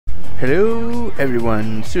Hello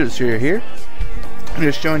everyone, Pseudosphere here. I'm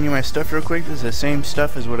just showing you my stuff real quick. This is the same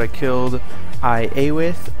stuff as what I killed IA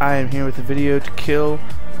with. I am here with a video to kill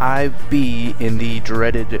IB in the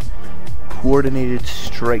dreaded coordinated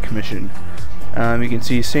strike mission. You can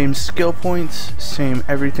see same skill points, same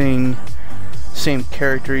everything, same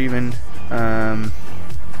character even.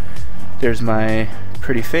 There's my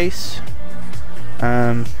pretty face.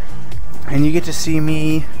 And you get to see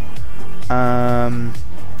me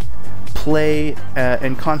play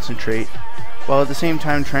and concentrate while at the same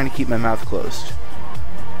time trying to keep my mouth closed,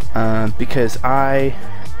 because when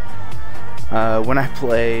I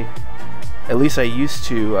play, at least I used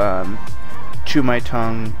to chew my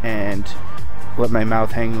tongue and let my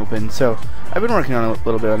mouth hang open. So I've been working on a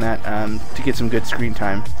little bit on that to get some good screen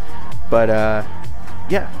time. But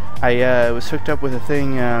yeah, I was hooked up with a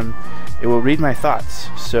thing. It will read my thoughts,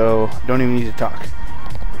 so don't even need to talk.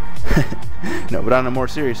 No, but on a more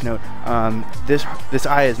serious note, this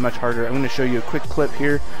eye is much harder. I'm going to show you a quick clip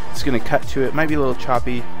here. It's going to cut to it. Might be a little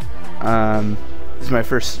choppy. This is my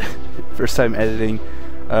first time editing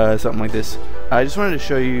something like this. I just wanted to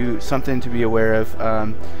show you something to be aware of.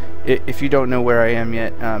 If you don't know where I am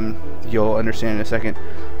yet, you'll understand in a second.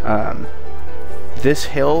 This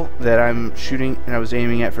hill that I'm shooting and I was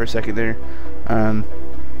aiming at for a second there,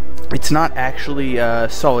 it's not actually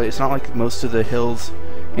solid. It's not like most of the hills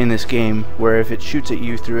in this game, where if it shoots at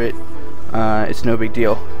you through it, it's no big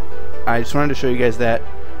deal. I just wanted to show you guys that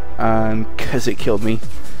because it killed me.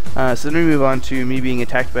 So then we move on to me being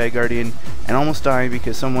attacked by a guardian and almost dying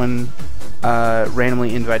because someone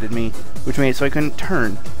randomly invited me, which made it so I couldn't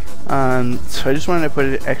turn. So I just wanted to put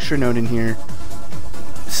an extra note in here.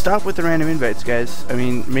 Stop with the random invites, guys. I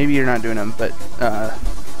mean, maybe you're not doing them, but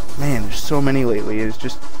man, there's so many lately. It's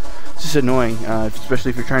just annoying,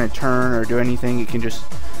 especially if you're trying to turn or do anything. It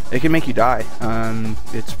can make you die.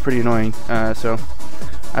 It's pretty annoying. So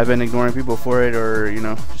I've been ignoring people for it, or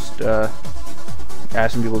just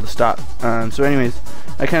asking people to stop. So anyways,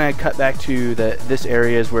 I kind of cut back to this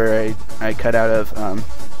area is where I cut out of.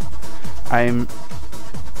 I'm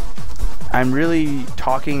really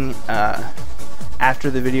talking after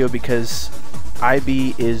the video because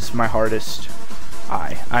IB is my hardest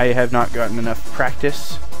eye. I have not gotten enough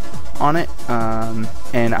practice on it,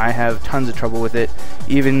 and I have tons of trouble with it,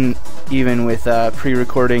 even with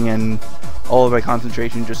pre-recording and all of my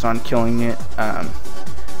concentration just on killing it.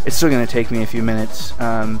 It's still going to take me a few minutes,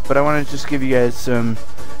 but I want to just give you guys some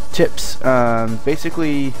tips.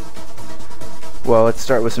 Basically, well, let's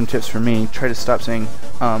start with some tips for me. Try to stop saying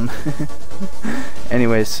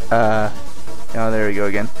anyways, oh, there we go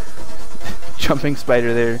again. Jumping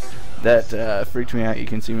spider there. That freaked me out. You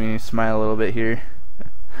can see me smile a little bit here.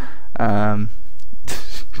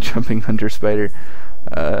 Jumping hunter spider.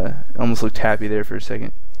 Almost looked happy there for a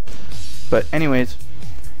second. But anyways,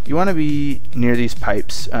 you want to be near these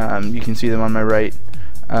pipes. You can see them on my right.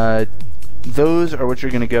 Those are what you're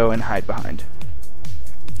going to go and hide behind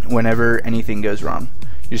whenever anything goes wrong.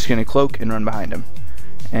 You're just going to cloak and run behind them.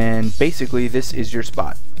 And basically this is your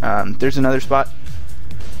spot. There's another spot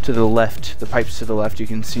to the left, the pipes to the left. You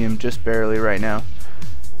can see them just barely right now.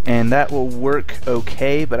 And that will work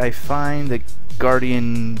okay, but I find that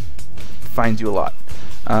Guardian finds you a lot.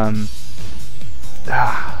 I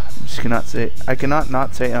cannot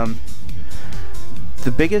not say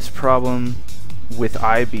the biggest problem with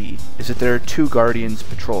IB is that there are two Guardians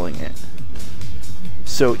patrolling it.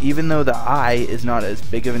 So even though the eye is not as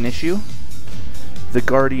big of an issue, the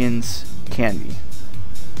Guardians can be.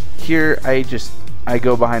 Here I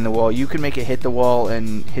go behind the wall. You can make it hit the wall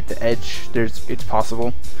and hit the edge. It's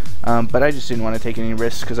possible, but I just didn't want to take any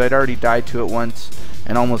risks because I'd already died to it once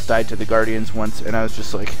and almost died to the Guardians once, and I was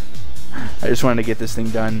just like, I just wanted to get this thing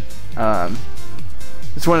done.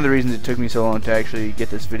 It's one of the reasons it took me so long to actually get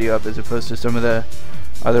this video up as opposed to some of the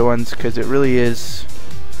other ones, because it really is.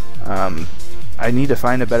 I need to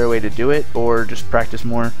find a better way to do it, or just practice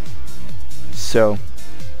more. So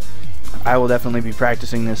I will definitely be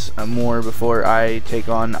practicing this more before I take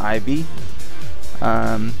on IB.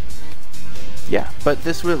 Yeah, but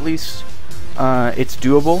this will at least, it's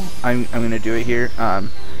doable. I'm going to do it here. And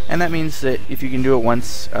that means that if you can do it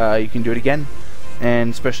once, you can do it again.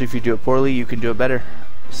 And especially if you do it poorly, you can do it better.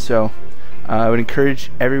 So I would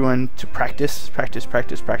encourage everyone to practice,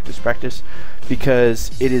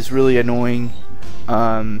 because it is really annoying.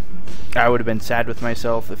 I would have been sad with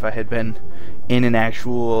myself if I had been in an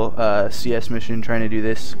actual CS mission trying to do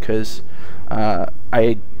this, because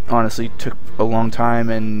I honestly took a long time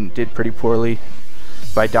and did pretty poorly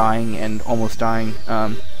by dying and almost dying.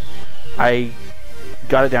 I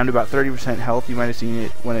got it down to about 30% health. You might have seen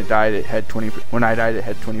it when it died. It had 20. When I died, it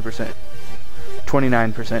had 20%,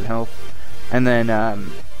 29% health. And then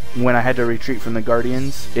when I had to retreat from the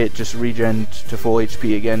Guardians, it just regened to full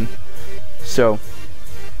HP again. So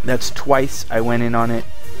that's twice I went in on it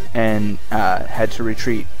and had to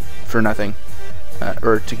retreat for nothing,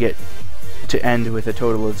 or to end with a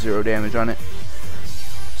total of 0 damage on it.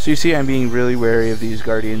 So you see, I'm being really wary of these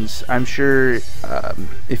Guardians. I'm sure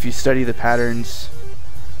if you study the patterns,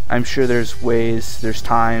 I'm sure there's ways, there's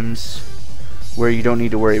times where you don't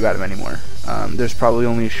need to worry about them anymore. There's probably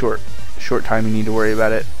only a short time you need to worry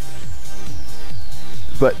about it.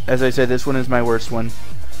 But as I said, this one is my worst one.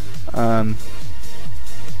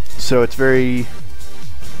 So it's very...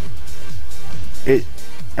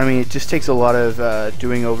 I mean, it just takes a lot of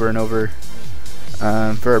doing over and over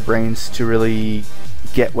for our brains to really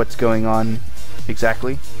get what's going on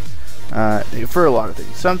exactly, for a lot of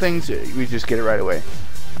things. Some things we just get it right away,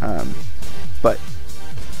 but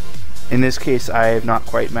in this case I have not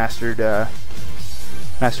quite mastered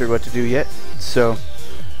what to do yet. So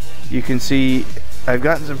you can see I've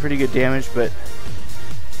gotten some pretty good damage, but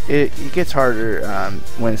it gets harder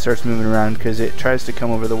when it starts moving around because it tries to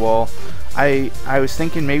come over the wall. I was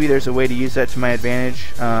thinking maybe there's a way to use that to my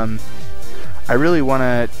advantage. I really want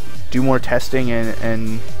to do more testing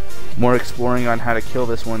and more exploring on how to kill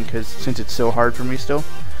this one, because since it's so hard for me still.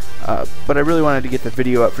 But I really wanted to get the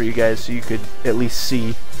video up for you guys so you could at least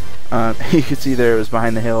see. You could see there it was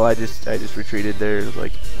behind the hill. I just retreated there. It was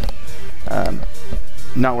like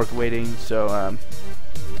not worth waiting, so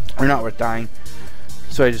or not worth dying.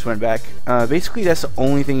 So I just went back. Basically, that's the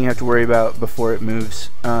only thing you have to worry about before it moves.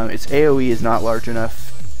 Its AoE is not large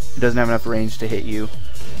enough. It doesn't have enough range to hit you.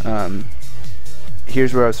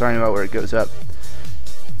 Here's where I was talking about where it goes up.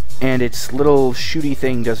 And its little shooty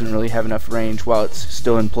thing doesn't really have enough range while it's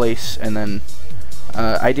still in place. And then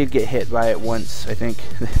I did get hit by it once, I think.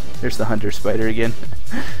 There's the hunter spider again.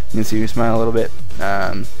 You can see me smile a little bit.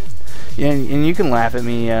 Yeah, and you can laugh at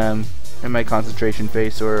me in my concentration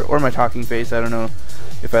face or my talking face. I don't know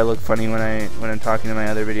if I look funny when I'm talking in my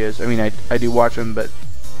other videos. I mean, I do watch them, but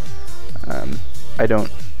I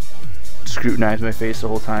don't scrutinize my face the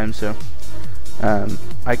whole time. So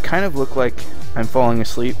I kind of look like I'm falling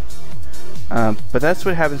asleep, but that's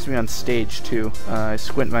what happens to me on stage too. I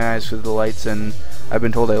squint my eyes with the lights, and I've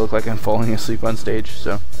been told I look like I'm falling asleep on stage.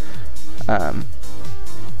 So yeah,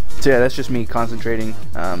 that's just me concentrating.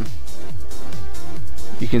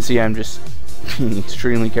 You can see I'm just being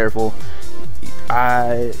extremely careful.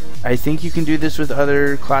 I think you can do this with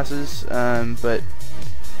other classes, but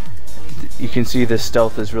you can see the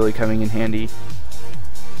stealth is really coming in handy.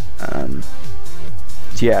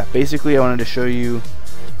 Yeah, basically I wanted to show you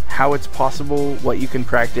how it's possible, what you can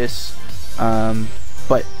practice,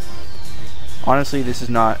 but honestly this is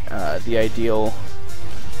not the ideal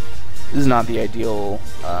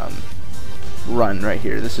run right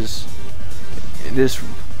here. This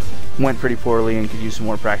went pretty poorly and could use some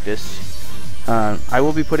more practice. I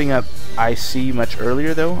will be putting up IC much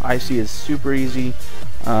earlier though. IC is super easy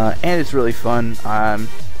and it's really fun.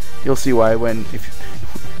 You'll see why when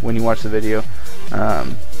you watch the video.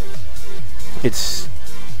 It's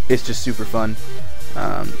just super fun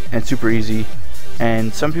and super easy,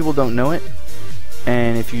 and some people don't know it,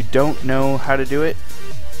 and if you don't know how to do it,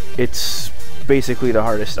 it's basically the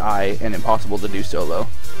hardest eye and impossible to do solo.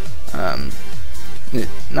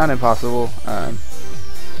 Not impossible.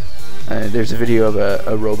 There's a video of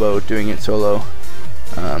a robo doing it solo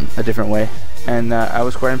a different way, and I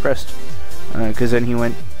was quite impressed because then he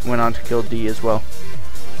went on to kill D as well.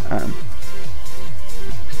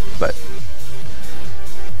 But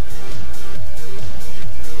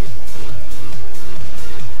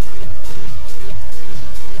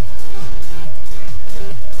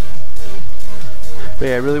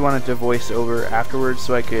yeah, I really wanted to voice over afterwards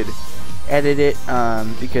so I could edit it,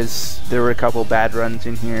 because there were a couple bad runs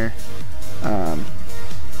in here,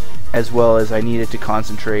 as well as I needed to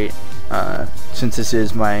concentrate since this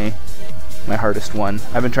is my hardest one.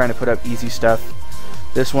 I've been trying to put up easy stuff.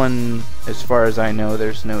 This one, as far as I know,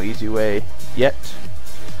 there's no easy way yet,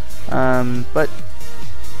 but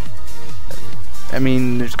I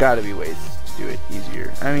mean there's gotta be ways to do it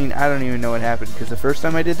easier. I mean, I don't even know what happened, because the first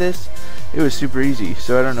time I did this it was super easy,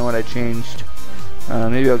 so I don't know what I changed.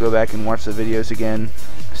 Maybe I'll go back and watch the videos again,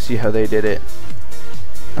 see how they did it.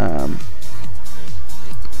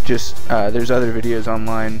 There's other videos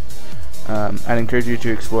online. I'd encourage you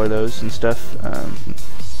to explore those and stuff,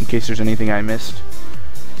 in case there's anything I missed.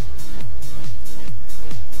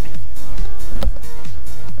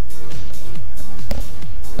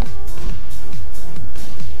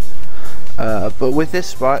 But with this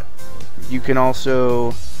spot, you can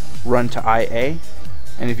also run to IA,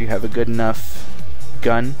 and if you have a good enough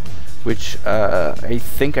gun, which I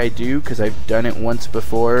think I do because I've done it once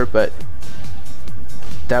before, but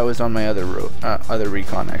that was on my other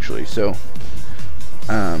Recon actually. So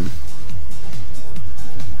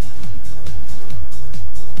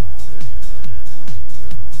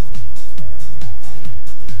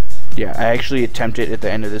yeah, I actually attempt it at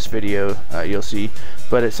the end of this video, you'll see,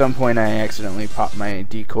 but at some point I accidentally popped my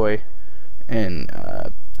decoy and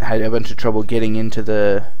had a bunch of trouble getting into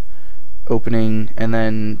the opening, and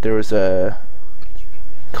then there was a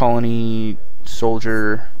colony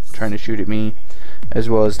soldier trying to shoot at me, as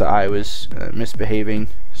well as the eye was misbehaving,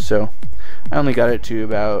 so I only got it to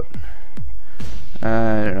about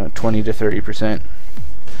I don't know, 20 to 30%.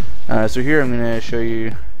 So here I'm going to show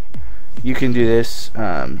you, you can do this.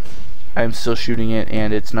 I'm still shooting it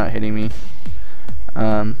and it's not hitting me.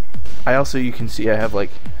 I also, you can see I have like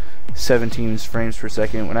 17 frames per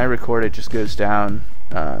second. When I record, it just goes down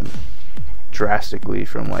drastically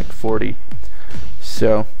from like 40.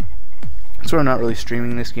 So that's why I'm not really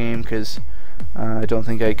streaming this game, because I don't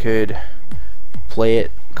think I could play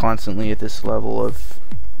it constantly at this level of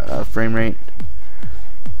frame rate.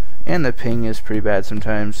 And the ping is pretty bad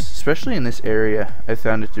sometimes, especially in this area. I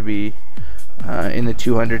found it to be in the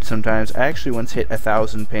 200s sometimes. I actually once hit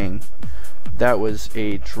 1,000 ping. That was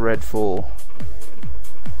a dreadful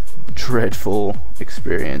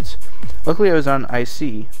experience. Luckily I was on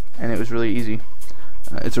IC and it was really easy.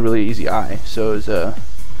 It's a really easy eye, so it was,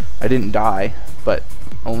 I didn't die, but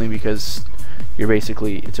only because you're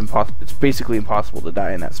basically, it's basically impossible to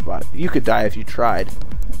die in that spot. You could die if you tried,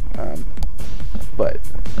 but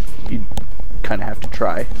you kind of have to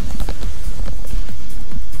try.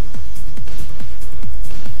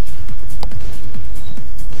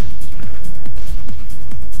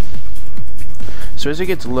 So as it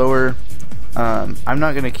gets lower, I'm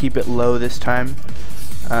not going to keep it low this time.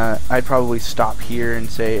 I'd probably stop here and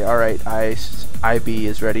say, alright, IB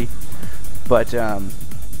is ready. But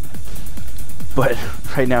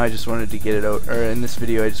right now I just wanted to get it over, or in this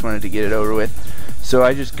video I just wanted to get it over with. So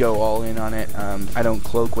I just go all in on it. I don't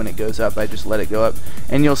cloak when it goes up, I just let it go up.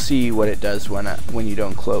 And you'll see what it does when you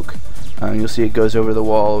don't cloak. You'll see it goes over the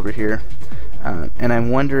wall over here. And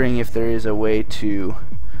I'm wondering if there is a way to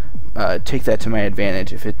take that to my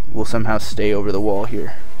advantage, if it will somehow stay over the wall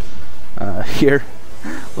here. Here,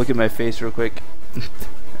 look at my face real quick.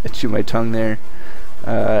 I chew my tongue there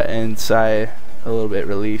and sigh a little bit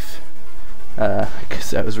relief,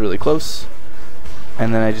 because that was really close.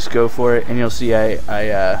 And then I just go for it, and you'll see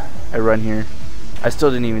I run here. I still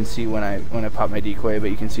didn't even see when I popped my decoy, but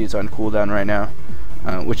you can see it's on cooldown right now,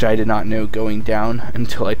 which I did not know going down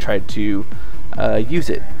until I tried to use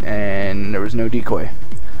it, and there was no decoy.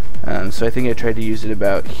 So I think I tried to use it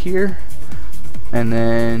about here, and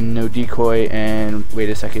then no decoy, and wait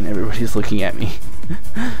a second, everybody's looking at me.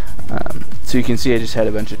 So you can see I just had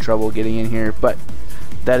a bunch of trouble getting in here, but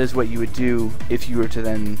that is what you would do if you were to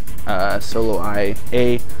then solo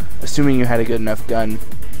IA, assuming you had a good enough gun.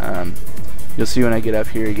 You'll see when I get up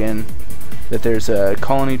here again that there's a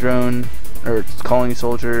colony drone, or colony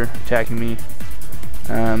soldier attacking me.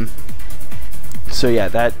 So yeah,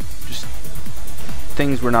 that just,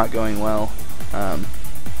 things were not going well.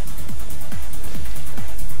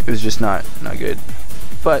 It was just not good.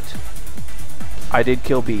 But I did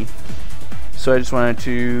kill B. So I just wanted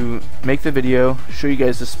to make the video, show you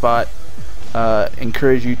guys the spot,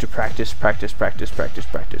 encourage you to practice,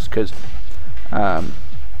 because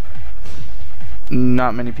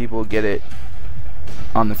not many people get it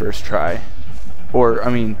on the first try. Or,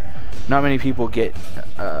 I mean, not many people get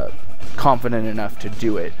confident enough to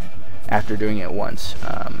do it after doing it once.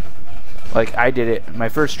 Like I did it, my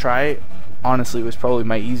first try honestly was probably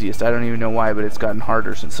my easiest. I don't even know why, but it's gotten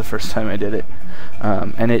harder since the first time I did it.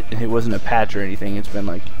 And it wasn't a patch or anything. It's been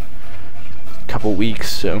like a couple weeks,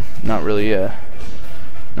 so not really a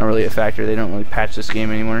factor. They don't really patch this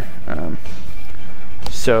game anymore.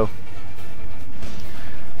 So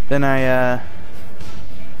then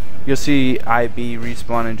you'll see IB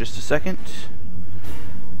respawn in just a second.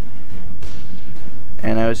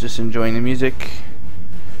 And I was just enjoying the music.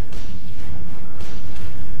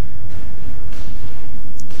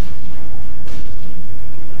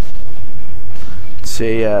 It's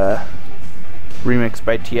a remix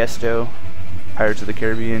by Tiesto, Pirates of the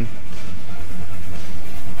Caribbean,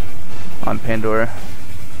 on Pandora.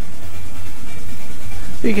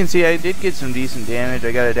 So you can see I did get some decent damage.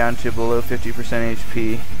 I got it down to below 50%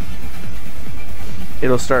 HP.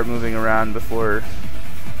 It'll start moving around before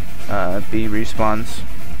B respawns.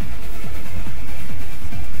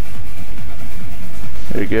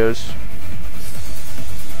 There it goes.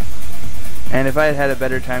 And if I had had a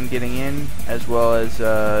better time getting in, as well as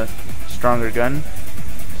a stronger gun,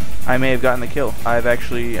 I may have gotten the kill. I've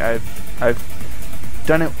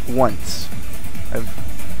done it once.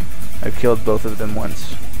 I've killed both of them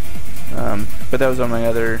once. But that was on my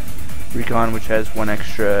other Recon, which has 1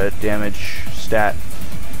 extra damage stat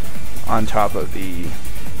on top of the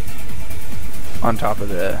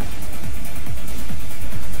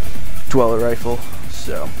Dweller rifle.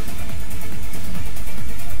 So,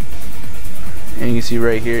 and you can see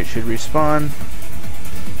right here it should respawn.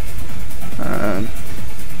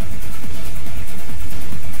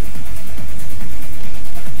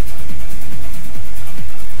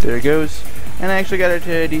 There it goes, and I actually got it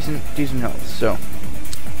to decent health. So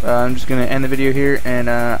I'm just gonna end the video here, and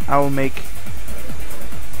I'll make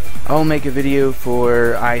a video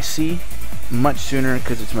for IC much sooner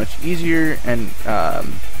because it's much easier, and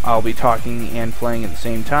I'll be talking and playing at the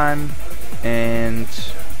same time, and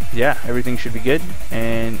yeah, everything should be good.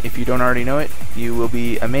 And if you don't already know it, you will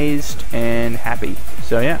be amazed and happy.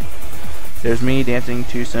 So yeah, there's me dancing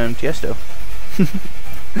to some Tiesto.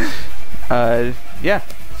 Yeah,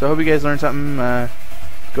 so I hope you guys learned something.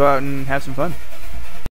 Go out and have some fun.